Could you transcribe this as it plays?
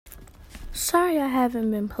Sorry I haven't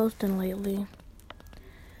been posting lately.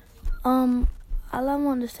 All I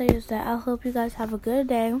want to say is that I hope you guys have a good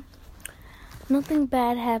day. Nothing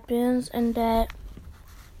bad happens, and that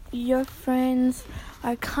your friends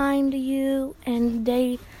are kind to you and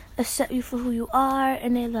they accept you for who you are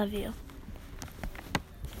and they love you.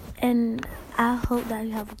 And I hope that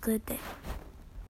you have a good day.